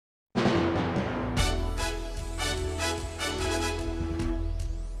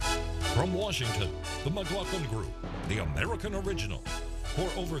From Washington, the McLaughlin Group, the American original. For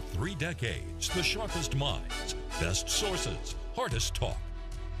over 3 decades, the sharpest minds, best sources, hardest talk.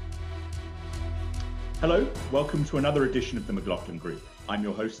 Hello, welcome to another edition of the McLaughlin Group. I'm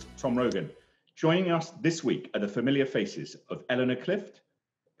your host, Tom Rogan. Joining us this week are the familiar faces of Eleanor Clift,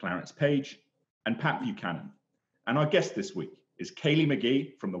 Clarence Page, and Pat Buchanan. And our guest this week is Kaylee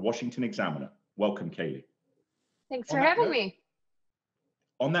McGhee from the Washington Examiner. Welcome, Kaylee. Thanks for having me.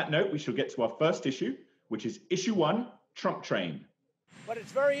 On that note, we shall get to our first issue, which is issue 1, Trump Train. But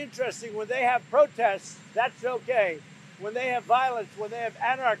it's very interesting when they have protests, that's okay. When they have violence, when they have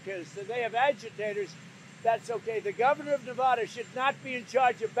anarchists, and they have agitators, that's okay. The governor of Nevada should not be in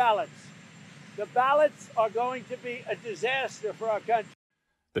charge of ballots. The ballots are going to be a disaster for our country.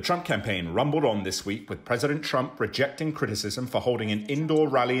 The Trump campaign rumbled on this week with President Trump rejecting criticism for holding an indoor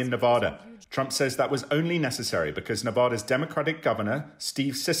rally in Nevada. Trump says that was only necessary because Nevada's Democratic governor,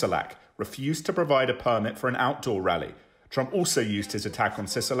 Steve Sisolak, refused to provide a permit for an outdoor rally. Trump also used his attack on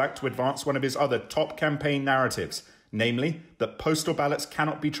Sisolak to advance one of his other top campaign narratives, namely that postal ballots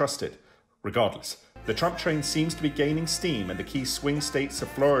cannot be trusted. Regardless, the Trump train seems to be gaining steam in the key swing states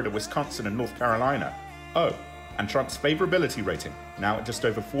of Florida, Wisconsin, and North Carolina. Oh, and Trump's favorability rating, now at just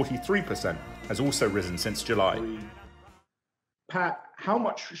over 43%, has also risen since July. Pat, how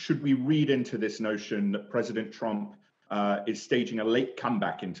much should we read into this notion that President Trump is staging a late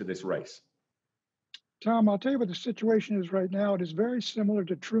comeback into this race? Tom, I'll tell you what the situation is right now. It is very similar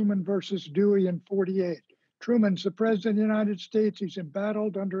to Truman versus Dewey in 48. Truman's the president of the United States. He's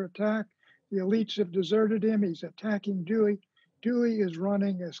embattled, under attack. The elites have deserted him. He's attacking Dewey. Dewey is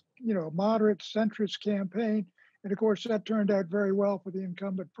running a moderate centrist campaign. And of course, that turned out very well for the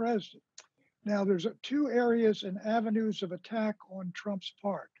incumbent president. Now, there's 2 areas and avenues of attack on Trump's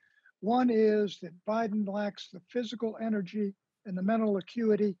part. One is that Biden lacks the physical energy and the mental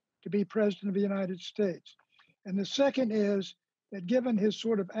acuity to be president of the United States. And the second is that given his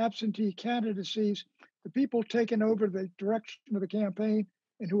sort of absentee candidacies, the people taking over the direction of the campaign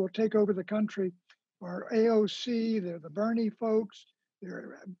and who will take over the country are AOC, they're the Bernie folks,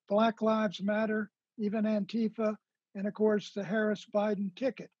 they're Black Lives Matter, even Antifa, and of course the Harris-Biden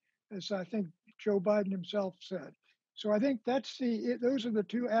ticket, as I think Joe Biden himself said. So I think those are the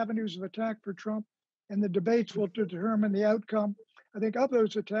 2 avenues of attack for Trump, and the debates will determine the outcome, I think, of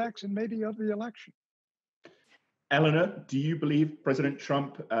those attacks and maybe of the election. Eleanor, do you believe President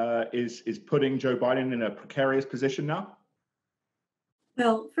Trump is putting Joe Biden in a precarious position now?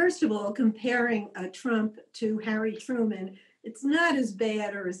 Well, first of all, comparing Trump to Harry Truman, it's not as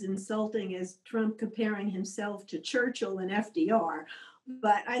bad or as insulting as Trump comparing himself to Churchill and FDR,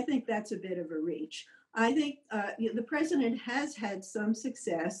 but I think that's a bit of a reach. I think the president has had some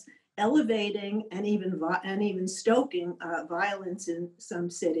success elevating and even stoking violence in some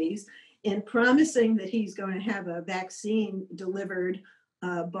cities, in promising that he's going to have a vaccine delivered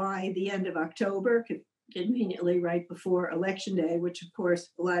by the end of October, conveniently right before Election Day, which of course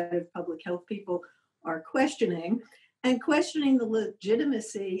a lot of public health people are questioning, and questioning the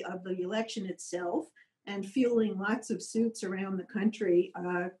legitimacy of the election itself and fueling lots of suits around the country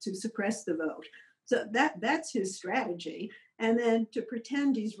to suppress the vote. So that's his strategy. And then to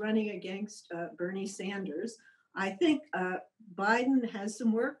pretend he's running against Bernie Sanders, I think Biden has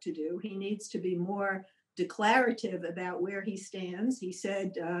some work to do. He needs to be more declarative about where he stands. He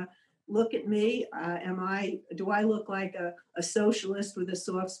said, look at me, do I look like a socialist with a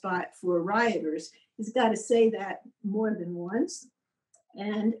soft spot for rioters? He's got to say that more than once.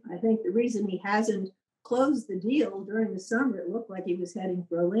 And I think the reason he hasn't closed the deal during the summer, it looked like he was heading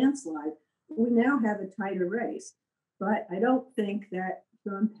for a landslide. We now have a tighter race. But I don't think that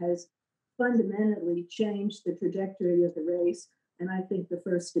Trump has fundamentally changed the trajectory of the race. And I think the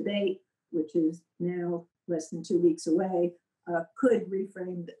first debate, which is now less than 2 weeks away, could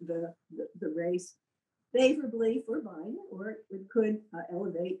reframe the race favorably for Biden, or it could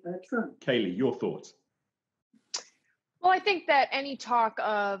elevate Trump. Kaylee, your thoughts? Well, I think that any talk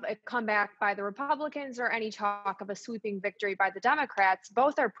of a comeback by the Republicans or any talk of a sweeping victory by the Democrats,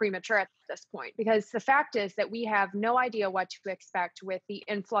 both are premature at this point, because the fact is that we have no idea what to expect with the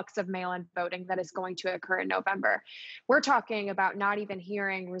influx of mail-in voting that is going to occur in November. We're talking about not even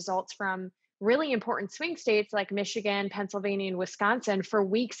hearing results from really important swing states like Michigan, Pennsylvania, and Wisconsin for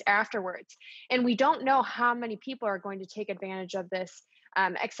weeks afterwards. And we don't know how many people are going to take advantage of this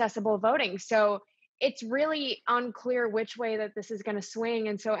accessible voting. So it's really unclear which way that this is going to swing.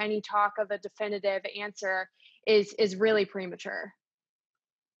 And so any talk of a definitive answer is really premature.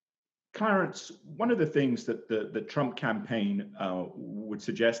 Clarence, one of the things that the Trump campaign would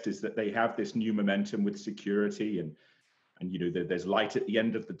suggest is that they have this new momentum with security and there's light at the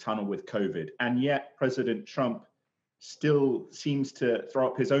end of the tunnel with COVID. And yet President Trump still seems to throw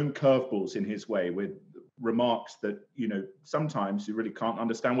up his own curveballs in his way with remarks that, sometimes you really can't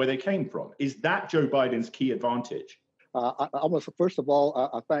understand where they came from. Is that Joe Biden's key advantage? First of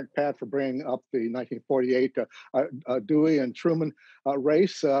all, I thank Pat for bringing up the 1948 Dewey and Truman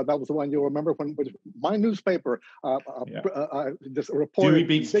race. That was the one you'll remember when my newspaper just reported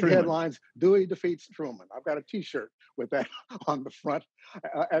big Truman. Headlines, Dewey defeats Truman. I've got a T-shirt with that on the front.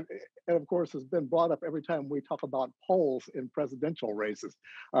 And of course, it's been brought up every time we talk about polls in presidential races.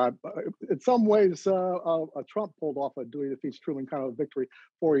 In some ways, Trump pulled off a Dewey defeats Truman kind of victory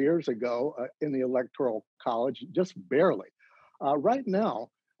 4 years ago in the Electoral College, just barely. Right now,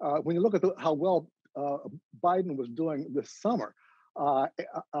 when you look at how well Biden was doing this summer,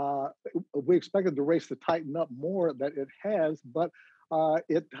 we expected the race to tighten up more than it has, but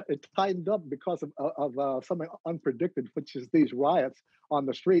it tightened up because of something unpredicted, which is these riots on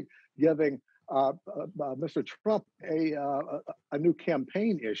the street, giving Mr. Trump a new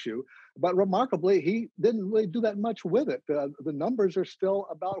campaign issue. But remarkably, he didn't really do that much with it. The numbers are still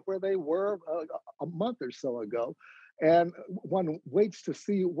about where they were a month or so ago. And one waits to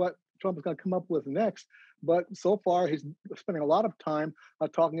see what Trump is going to come up with next. But so far, he's spending a lot of time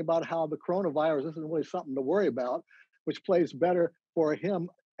talking about how the coronavirus isn't really something to worry about, which plays better for him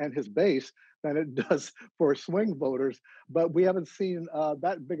and his base than it does for swing voters. But we haven't seen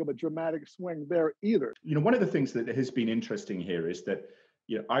that big of a dramatic swing there either. One of the things that has been interesting here is that,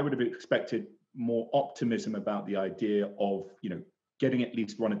 I would have expected more optimism about the idea of, getting at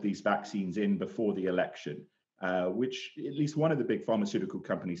least one of these vaccines in before the election, which at least one of the big pharmaceutical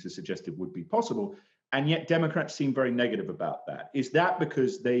companies has suggested would be possible. And yet Democrats seem very negative about that. Is that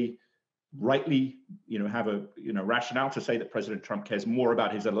because they rightly, have a rationale to say that President Trump cares more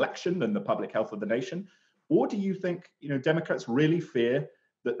about his election than the public health of the nation? Or do you think, Democrats really fear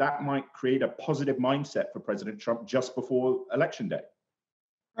that might create a positive mindset for President Trump just before Election Day?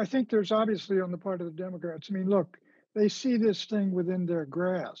 I think there's obviously on the part of the Democrats. I mean, look, they see this thing within their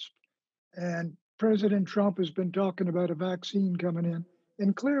grasp. And President Trump has been talking about a vaccine coming in.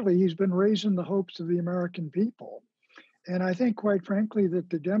 And clearly, he's been raising the hopes of the American people. And I think, quite frankly, that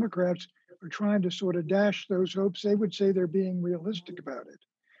the Democrats are trying to sort of dash those hopes. They would say they're being realistic about it.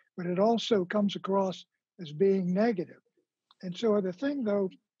 But it also comes across as being negative. And so the thing, though,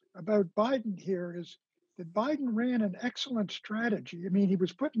 about Biden here is that Biden ran an excellent strategy. I mean, he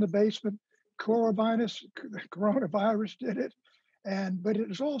was put in the basement. Coronavirus did it. But it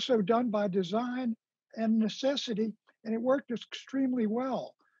was also done by design and necessity, and it worked extremely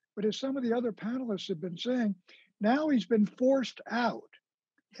well. But as some of the other panelists have been saying, now he's been forced out,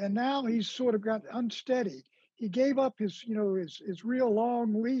 and now he's sort of got unsteady. He gave up his real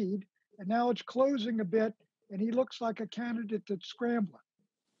long lead, and now it's closing a bit, and he looks like a candidate that's scrambling.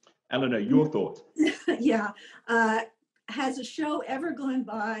 Eleanor, your thoughts? Yeah. Has a show ever gone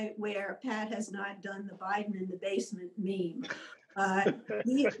by where Pat has not done the Biden in the basement meme?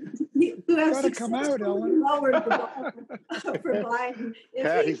 You have successfully lowered the bar for Biden.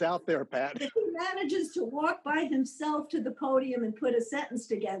 Pat, he's out there, Pat. If he manages to walk by himself to the podium and put a sentence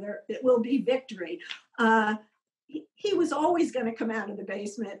together, it will be victory. He was always going to come out of the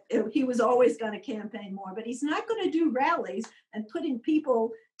basement. He was always going to campaign more, but he's not going to do rallies and putting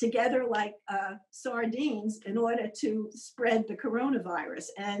people together like sardines in order to spread the coronavirus.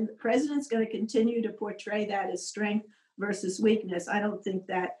 And the president's going to continue to portray that as strength versus weakness. I don't think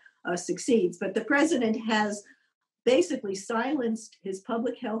that succeeds. But the president has basically silenced his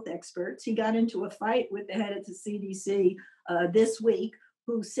public health experts. He got into a fight with the head of the CDC this week,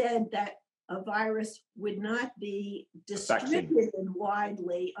 who said that a virus would not be distributed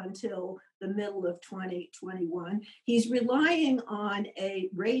widely until the middle of 2021. He's relying on a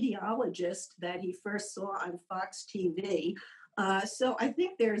radiologist that he first saw on Fox TV. So I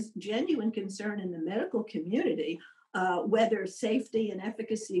think there's genuine concern in the medical community whether safety and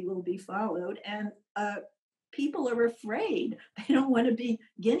efficacy will be followed. And people are afraid. They don't want to be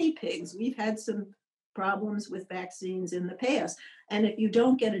guinea pigs. We've had some problems with vaccines in the past. And if you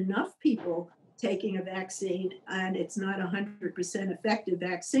don't get enough people taking a vaccine and it's not 100% effective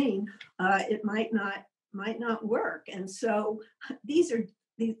vaccine, it might not work. And so these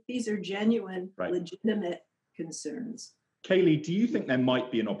are genuine, legitimate concerns. Kaylee, do you think there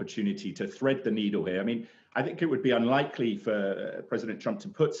might be an opportunity to thread the needle here? I mean, I think it would be unlikely for President Trump to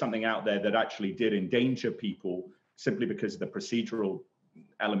put something out there that actually did endanger people simply because of the procedural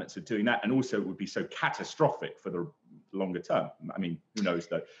elements of doing that. And also it would be so catastrophic for the longer term. I mean, who knows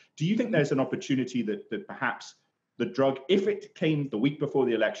though? Do you think there's an opportunity that perhaps the drug, if it came the week before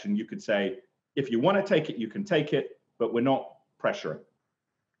the election, you could say, if you want to take it, you can take it, but we're not pressuring.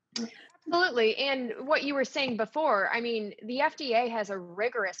 Absolutely. And what you were saying before, I mean, the FDA has a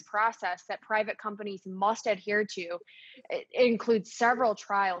rigorous process that private companies must adhere to. It includes several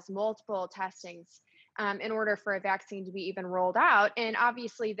trials, multiple testings, in order for a vaccine to be even rolled out. And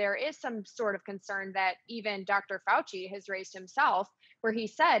obviously, there is some sort of concern that even Dr. Fauci has raised himself, where he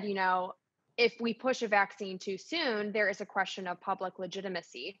said, you know, if we push a vaccine too soon, there is a question of public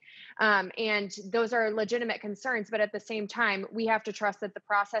legitimacy. And those are legitimate concerns. But at the same time, we have to trust that the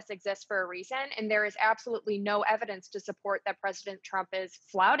process exists for a reason. And there is absolutely no evidence to support that President Trump is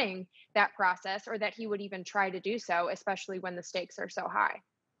flouting that process or that he would even try to do so, especially when the stakes are so high.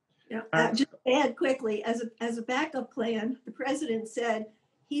 Yeah, just to add quickly, as a backup plan, the president said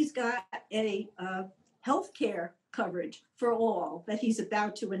he's got a health care coverage for all that he's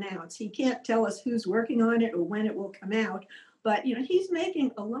about to announce. He can't tell us who's working on it or when it will come out, but you know he's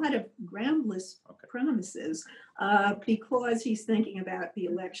making a lot of groundless promises because he's thinking about the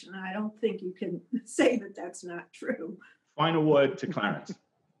election. I don't think you can say that that's not true. Final word to Clarence.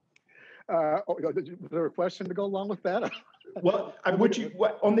 Was there a question to go along with that? Well,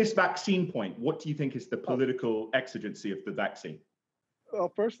 on this vaccine point, what do you think is the political exigency of the vaccine?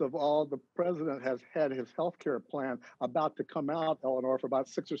 Well, first of all, the president has had his health care plan about to come out, Eleanor, for about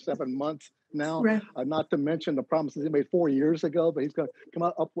 6 or 7 months now. Right. Not to mention the promises he made 4 years ago, but he's going to come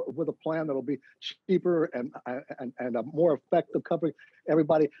up with a plan that'll be cheaper and a more effective covering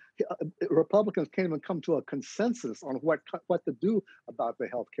everybody. Republicans can't even come to a consensus on what to do about the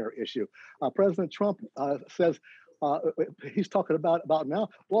health care issue. President Trump says he's talking about now.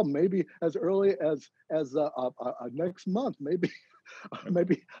 Well, maybe as early as next month, maybe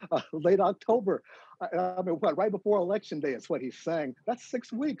late October. I mean, right before Election Day is what he's saying. That's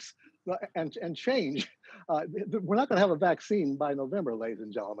 6 weeks and change. We're not going to have a vaccine by November, ladies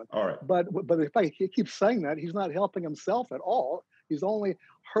and gentlemen. All right. But if he keeps saying that, he's not helping himself at all. He's only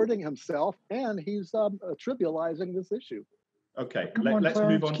hurting himself, and he's trivializing this issue. Okay, let's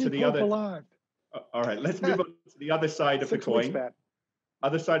move on to the other. All right, let's move on to the other side of the coin.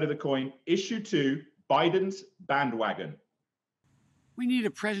 Other side of the coin. Issue 2, Biden's bandwagon. We need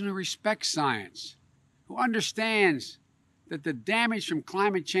a president who respects science, who understands that the damage from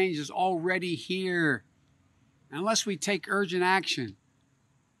climate change is already here. Unless we take urgent action,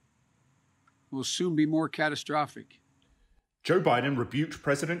 it will soon be more catastrophic. Joe Biden rebuked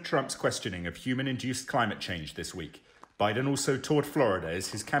President Trump's questioning of human-induced climate change this week. Biden also toured Florida as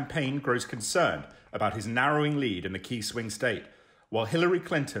his campaign grows concerned about his narrowing lead in the key swing state. While Hillary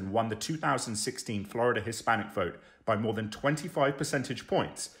Clinton won the 2016 Florida Hispanic vote by more than 25 percentage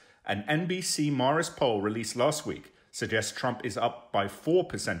points, an NBC Marist poll released last week suggests Trump is up by 4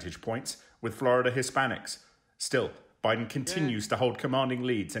 percentage points with Florida Hispanics. Still, Biden continues to hold commanding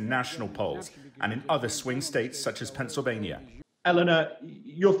leads in national polls and in other swing states such as Pennsylvania. Eleanor,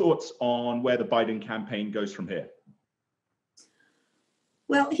 your thoughts on where the Biden campaign goes from here?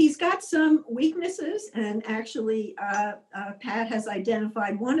 Well, he's got some weaknesses, and actually Pat has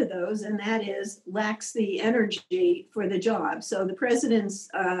identified one of those, and that is lacks the energy for the job. So the president's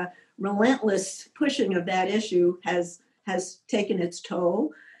relentless pushing of that issue has taken its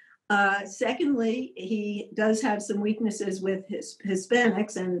toll. Secondly, he does have some weaknesses with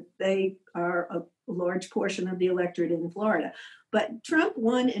Hispanics, and they are a large portion of the electorate in Florida. But Trump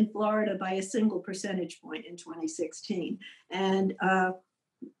won in Florida by a single percentage point in 2016. And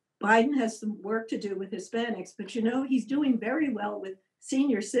Biden has some work to do with Hispanics, but you know, he's doing very well with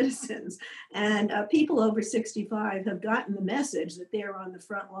senior citizens, and people over 65 have gotten the message that they're on the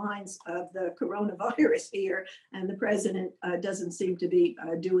front lines of the coronavirus here, and the president doesn't seem to be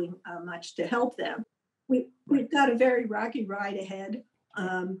doing much to help them. We've got a very rocky ride ahead,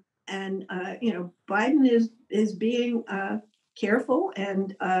 and you know, Biden is being careful,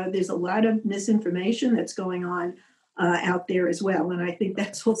 and there's a lot of misinformation that's going on out there as well. And I think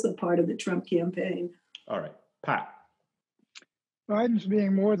that's also part of the Trump campaign. All right. Pat. Biden's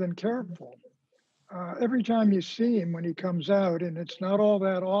being more than careful. Every time you see him when he comes out, and it's not all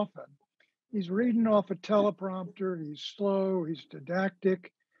that often, he's reading off a teleprompter, he's slow, he's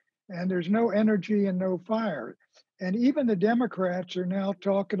didactic, and there's no energy and no fire. And even the Democrats are now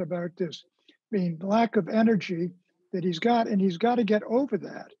talking about this being lack of energy that he's got, and he's got to get over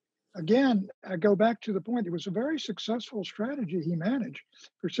that. Again, I go back to the point, it was a very successful strategy he managed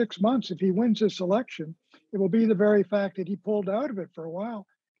for 6 months. If he wins this election, it will be the very fact that he pulled out of it for a while,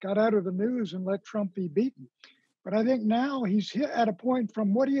 got out of the news and let Trump be beaten. But I think now he's hit at a point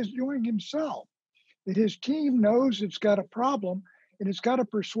from what he is doing himself, that his team knows it's got a problem and it's got to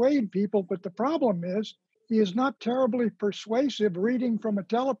persuade people. But the problem is he is not terribly persuasive reading from a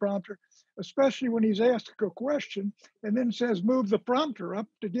teleprompter, especially when he's asked a question and then says, move the prompter up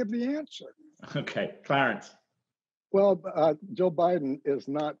to give the answer. Okay, Clarence. Well, Joe Biden is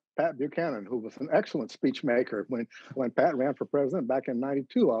not Pat Buchanan, who was an excellent speech maker when Pat ran for president back in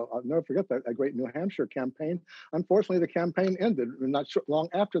 '92. I'll never forget that a great New Hampshire campaign. Unfortunately, the campaign ended not long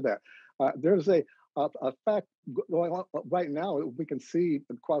after that. There's a fact going on right now. We can see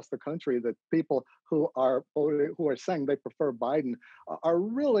across the country that people who are saying they prefer Biden are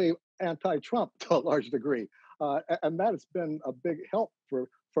really anti-Trump to a large degree, and that has been a big help for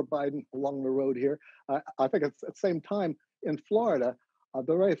Biden along the road here. I think at the same time in Florida,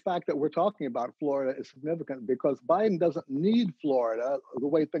 the very fact that we're talking about Florida is significant because Biden doesn't need Florida the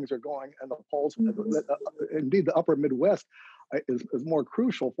way things are going in the polls. Indeed, the upper Midwest is more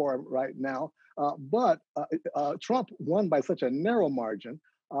crucial for him right now. But Trump won by such a narrow margin,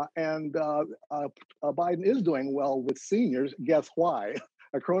 and Biden is doing well with seniors. Guess why?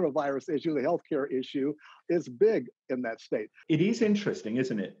 A coronavirus issue, the healthcare issue, is big in that state. It is interesting,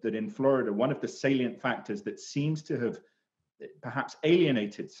 isn't it, that in Florida, one of the salient factors that seems to have perhaps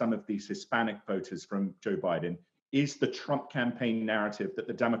alienated some of these Hispanic voters from Joe Biden is the Trump campaign narrative that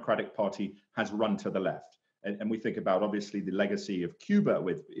the Democratic Party has run to the left. And we think about, obviously, the legacy of Cuba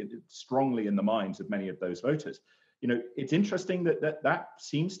with strongly in the minds of many of those voters. You know, it's interesting that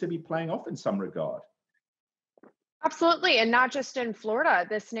seems to be playing off in some regard. Absolutely. And not just in Florida.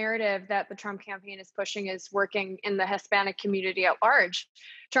 This narrative that the Trump campaign is pushing is working in the Hispanic community at large.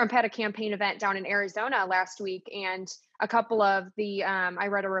 Trump had a campaign event down in Arizona last week, and a couple of the, I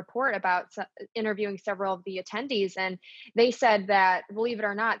read a report about interviewing several of the attendees, and they said that, believe it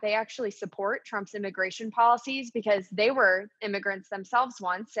or not, they actually support Trump's immigration policies because they were immigrants themselves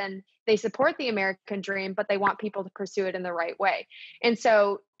once, and they support the American dream, but they want people to pursue it in the right way. And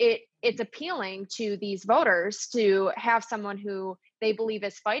so it's appealing to these voters to have someone who they believe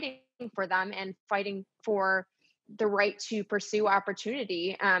is fighting for them and fighting for the right to pursue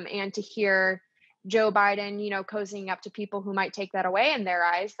opportunity, and to hear Joe Biden, cozying up to people who might take that away in their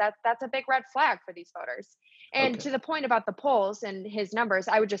eyes, that's a big red flag for these voters. And to the point about the polls and his numbers,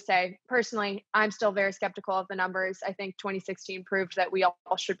 I would just say, personally, I'm still very skeptical of the numbers. I think 2016 proved that we all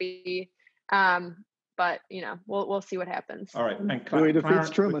should be, but we'll see what happens. All right, and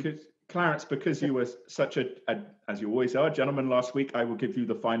Clarence, because you were such as you always are, gentleman last week, I will give you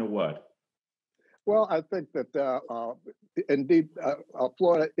the final word. Well, I think that indeed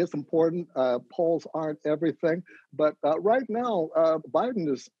Florida is important. Polls aren't everything, but right now Biden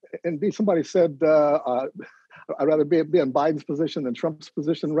is. Indeed, somebody said I'd rather be in Biden's position than Trump's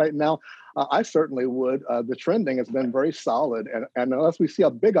position right now. I certainly would. The trending has been very solid, and unless we see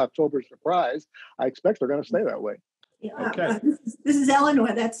a big October surprise, I expect they're going to stay that way. Yeah, this is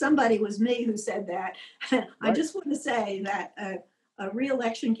Eleanor. That somebody was me who said that. I Right. just want to say that a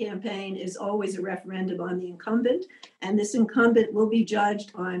re-election campaign is always a referendum on the incumbent, and this incumbent will be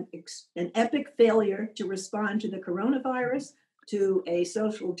judged on an epic failure to respond to the coronavirus, to a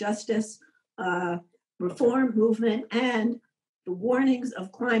social justice reform movement, and the warnings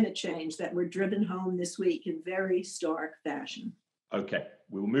of climate change that were driven home this week in very stark fashion. Okay,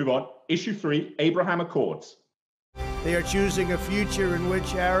 we will move on. Issue 3, Abraham Accords. They are choosing a future in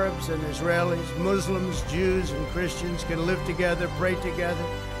which Arabs and Israelis, Muslims, Jews, and Christians can live together, pray together,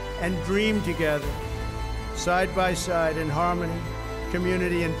 and dream together, side by side in harmony,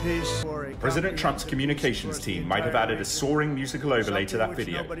 community, and peace. President Trump's communications team might have added a soaring musical overlay to that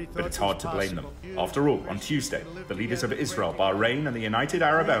video, but it's hard to blame them. After all, on Tuesday, the leaders of Israel, Bahrain, and the United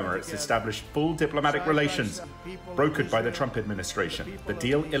Arab Emirates established full diplomatic relations, brokered by the Trump administration. The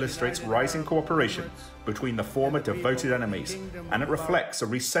deal illustrates rising cooperation between the former devoted enemies, and it reflects a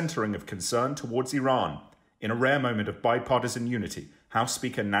recentering of concern towards Iran. In a rare moment of bipartisan unity, House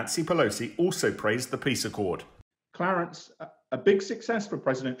Speaker Nancy Pelosi also praised the peace accord. Clarence, a big success for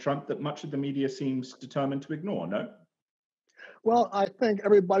President Trump that much of the media seems determined to ignore, no? Well, I think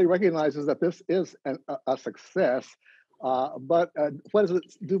everybody recognizes that this is a success, but what does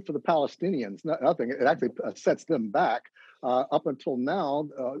it do for the Palestinians? Nothing. It actually sets them back. Up until now,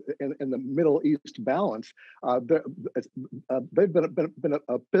 in the Middle East balance, they've been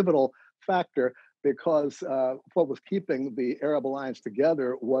a pivotal factor because what was keeping the Arab alliance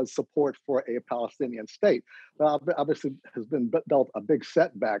together was support for a Palestinian state. Obviously, has been dealt a big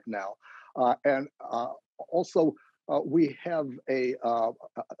setback now, and also we have a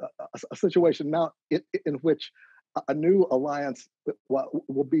situation now in which a new alliance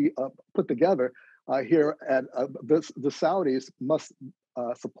will be put together here, and the Saudis must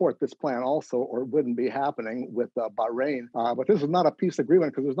support this plan also, or it wouldn't be happening with Bahrain. But this is not a peace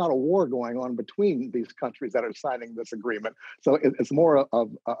agreement because there's not a war going on between these countries that are signing this agreement. So it's more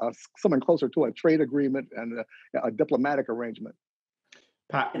of something closer to a trade agreement and a diplomatic arrangement.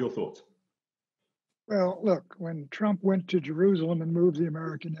 Pat, your thoughts? Well, look, when Trump went to Jerusalem and moved the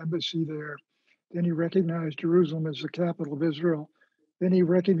American embassy there, then he recognized Jerusalem as the capital of Israel. Then he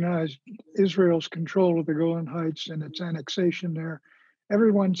recognized Israel's control of the Golan Heights and its annexation there.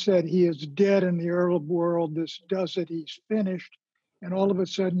 Everyone said he is dead in the Arab world. This does it. He's finished. And all of a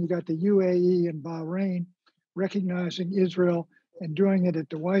sudden, you got the UAE and Bahrain recognizing Israel and doing it at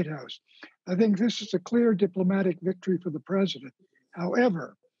the White House. I think this is a clear diplomatic victory for the president.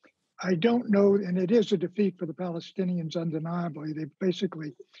 However, I don't know, and it is a defeat for the Palestinians undeniably. They've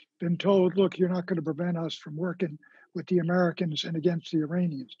basically been told, look, you're not going to prevent us from working with the Americans and against the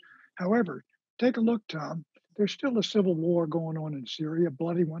Iranians. However, take a look, Tom. There's still a civil war going on in Syria, a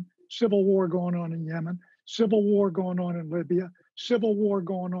bloody one, civil war going on in Yemen, civil war going on in Libya, civil war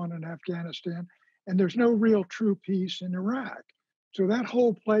going on in Afghanistan, and there's no real true peace in Iraq. So that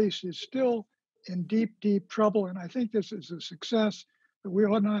whole place is still in deep, deep trouble, and I think this is a success. But we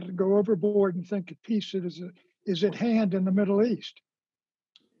ought not to go overboard and think that peace is at hand in the Middle East.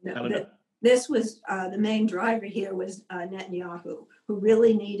 No, this was the main driver here was Netanyahu, who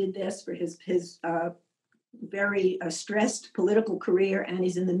really needed this for his very stressed political career, and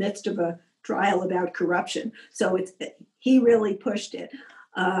he's in the midst of a trial about corruption. So he really pushed it,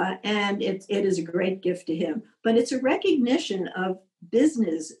 and it is a great gift to him. But it's a recognition of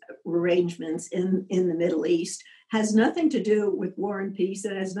business arrangements in the Middle East. Has nothing to do with war and peace.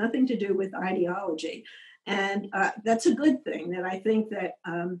 It has nothing to do with ideology. And that's a good thing, that I think that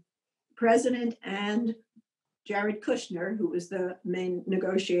President and Jared Kushner, who was the main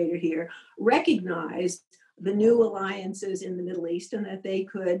negotiator here, recognized the new alliances in the Middle East and that they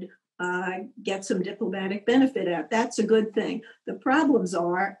could get some diplomatic benefit out. That's a good thing. The problems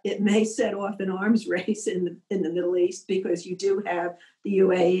are it may set off an arms race in the Middle East, because you do have the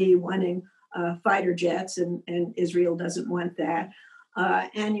UAE wanting fighter jets, and Israel doesn't want that.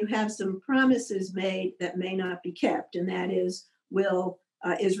 And you have some promises made that may not be kept, and that is, will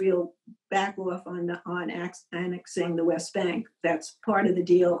Israel back off on annexing the West Bank? That's part of the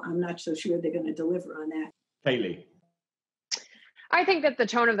deal. I'm not so sure they're going to deliver on that. Kaylee. I think that the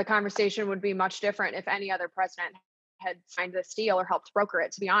tone of the conversation would be much different if any other president had signed this deal or helped broker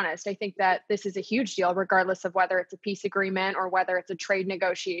it, to be honest. I think that this is a huge deal, regardless of whether it's a peace agreement or whether it's a trade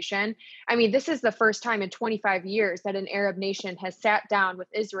negotiation. I mean, this is the first time in 25 years that an Arab nation has sat down with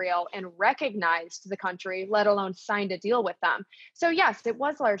Israel and recognized the country, let alone signed a deal with them. So yes, it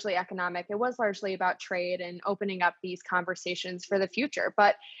was largely economic. It was largely about trade and opening up these conversations for the future.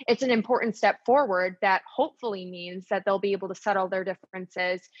 But it's an important step forward that hopefully means that they'll be able to settle their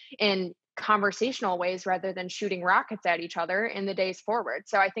differences in conversational ways rather than shooting rockets at each other in the days forward.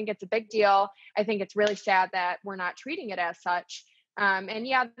 So I think it's a big deal. I think it's really sad that we're not treating it as such. And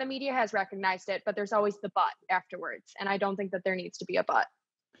yeah, the media has recognized it, but there's always the but afterwards. And I don't think that there needs to be a but.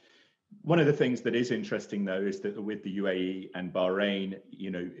 One of the things that is interesting, though, is that with the UAE and Bahrain,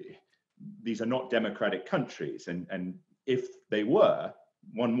 these are not democratic countries. And if they were,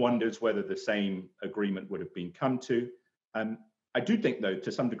 one wonders whether the same agreement would have been come to. I do think, though,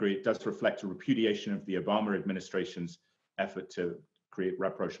 to some degree, it does reflect a repudiation of the Obama administration's effort to create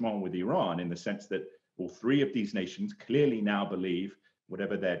rapprochement with Iran, in the sense that all three of these nations clearly now believe,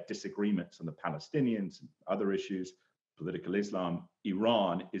 whatever their disagreements on the Palestinians and other issues, political Islam,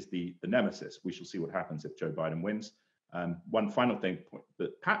 Iran is the nemesis. We shall see what happens if Joe Biden wins. One final thing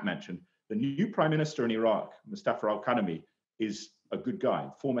that Pat mentioned, the new prime minister in Iraq, Mustafa al-Kadhimi, is a good guy,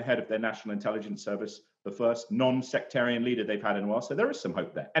 former head of their national intelligence service, the first non-sectarian leader they've had in a while. So there is some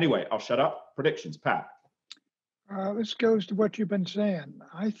hope there. Anyway, I'll shut up. Predictions, Pat. This goes to what you've been saying.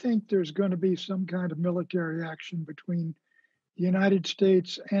 I think there's going to be some kind of military action between the United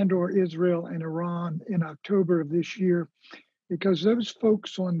States and or Israel and Iran in October of this year, because those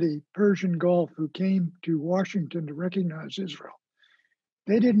folks on the Persian Gulf who came to Washington to recognize Israel,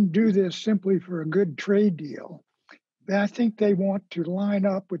 they didn't do this simply for a good trade deal. I think they want to line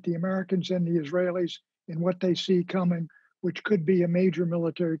up with the Americans and the Israelis in what they see coming, which could be a major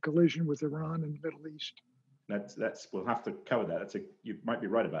military collision with Iran in the Middle East. That's we'll have to cover that. You might be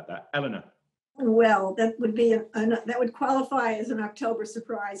right about that. Eleanor. Well, that would be that would qualify as an October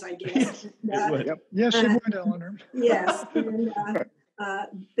surprise, I guess. It would. Yes, it would, Eleanor. Yes, and,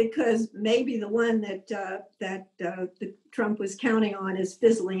 because maybe the one that Trump was counting on is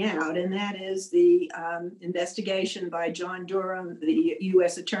fizzling out, and that is the investigation by John Durham, the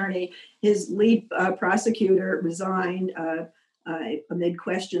U.S. attorney. His lead prosecutor resigned amid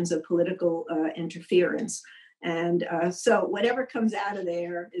questions of political interference. And so whatever comes out of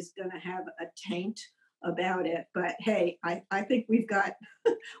there is going to have a taint about it. But hey, I think we've got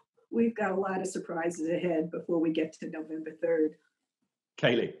we've got a lot of surprises ahead before we get to November 3rd.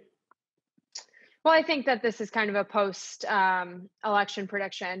 Kaylee. Well, I think that this is kind of a post-election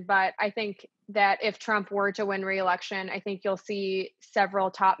prediction, but I think that if Trump were to win re-election, I think you'll see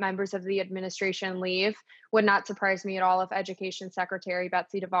several top members of the administration leave. Would not surprise me at all if Education Secretary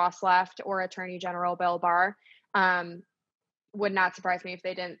Betsy DeVos left or Attorney General Bill Barr. Would not surprise me if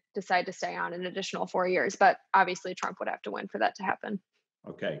they didn't decide to stay on an additional 4 years, but obviously Trump would have to win for that to happen.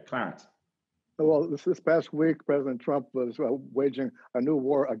 Okay, Clarence. Well, this past week, President Trump was waging a new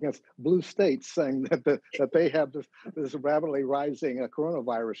war against blue states, saying that they have this rapidly rising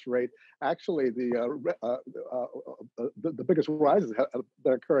coronavirus rate. Actually, the biggest rises that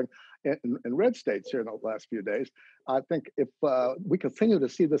are occurring in red states here in the last few days. I think if we continue to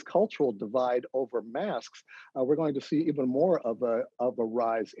see this cultural divide over masks, we're going to see even more of a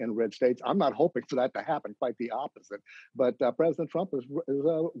rise in red states. I'm not hoping for that to happen, quite the opposite. But President Trump is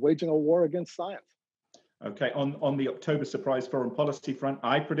waging a war against science. Okay, on the October surprise foreign policy front,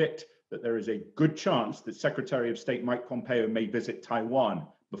 I predict that there is a good chance that Secretary of State Mike Pompeo may visit Taiwan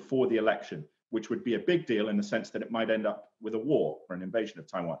before the election, which would be a big deal in the sense that it might end up with a war or an invasion of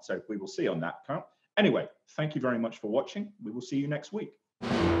Taiwan. So we will see on that count. Anyway, thank you very much for watching. We will see you next week.